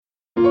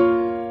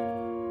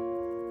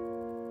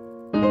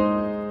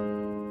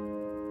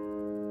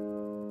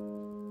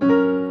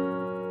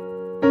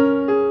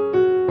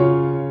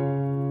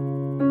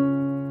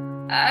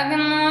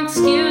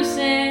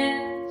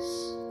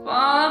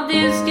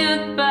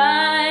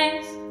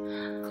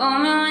Call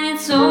me when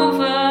it's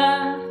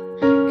over,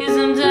 'cause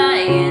I'm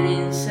dying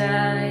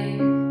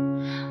inside.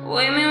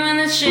 Wake me when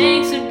the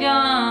shakes are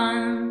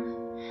gone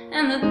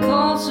and the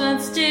cold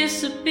sweats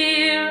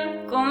disappear.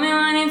 Call me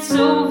when it's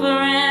over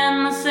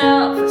and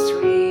myself has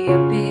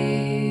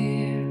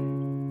reappeared.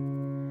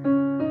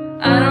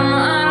 I don't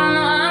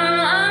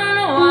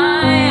know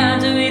why I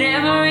do it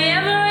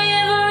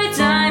every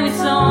time.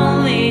 It's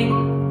only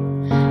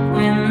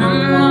when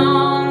I'm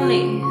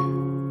lonely.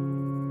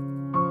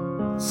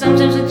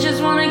 Sometimes I just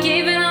wanna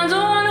give it, I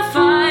don't wanna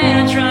fight.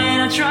 I try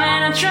and I try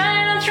and I try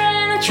and I try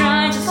and I try.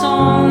 Just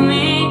hold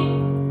me,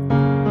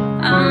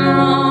 I'm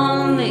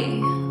lonely.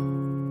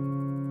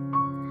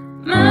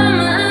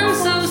 Mama, I'm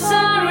so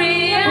sorry,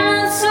 I'm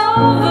not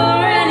sober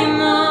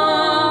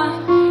anymore.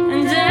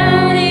 And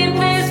Daddy,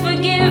 please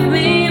forgive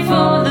me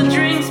for the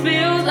drinks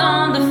spilled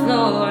on the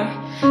floor.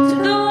 To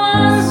the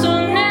ones who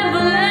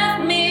never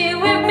left me,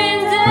 we've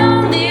been down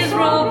this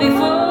road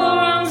before.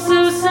 I'm so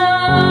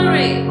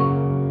sorry,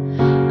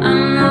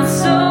 I'm not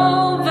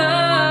sober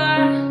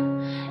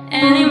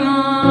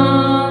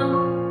anymore.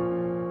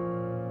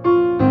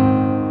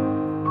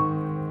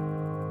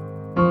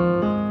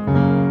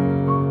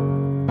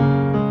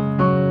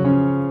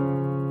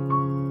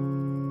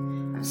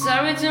 I'm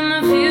sorry to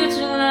my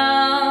future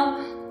love,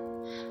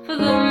 for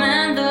the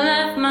man that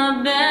left my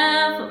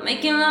bed, for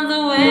making love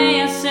the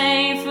way I say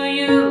for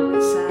you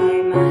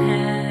inside my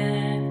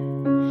head.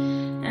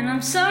 And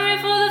I'm sorry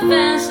for the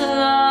fans I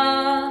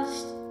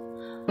lost,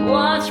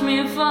 watch me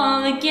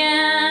fall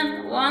again.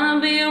 Wanna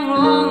be a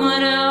role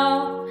model,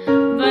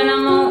 but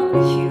I'm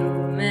only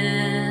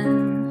human.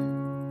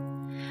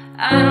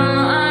 I don't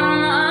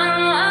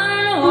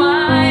know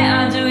why I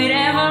do it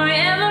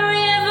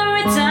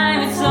every time.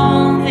 It's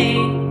only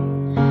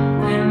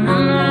when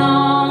I'm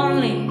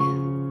lonely.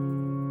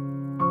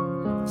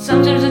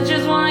 Sometimes I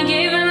just wanna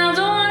give and I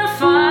don't wanna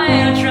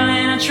fight. I try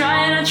and I try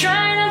and I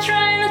try and I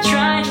try and I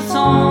try. Just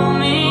hold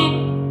me,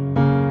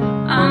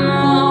 I'm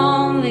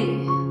lonely.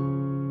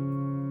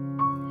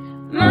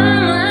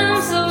 Mama,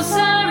 I'm so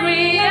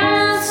sorry, I'm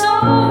not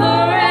sober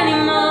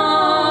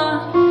anymore.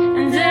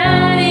 And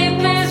Daddy,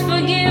 please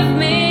forgive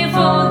me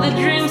for the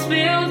drinks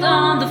spilled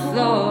on the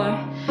floor.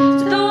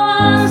 To the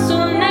ones who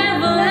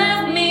never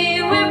left me,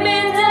 we've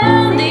been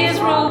down this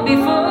road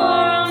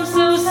before. I'm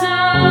so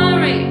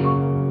sorry,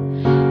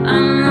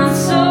 I'm not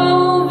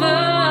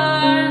sober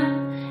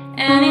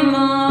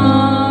anymore.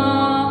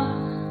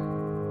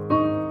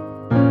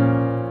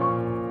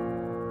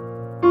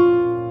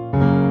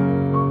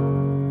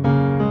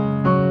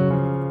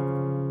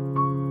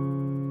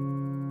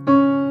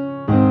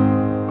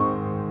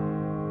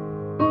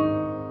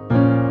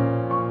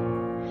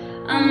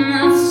 I'm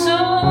not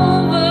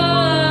sober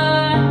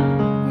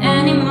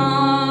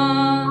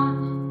anymore.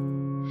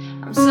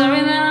 I'm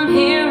sorry that I'm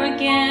here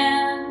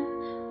again.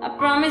 I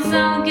promise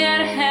I'll get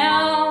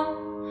help.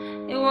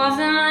 It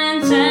wasn't my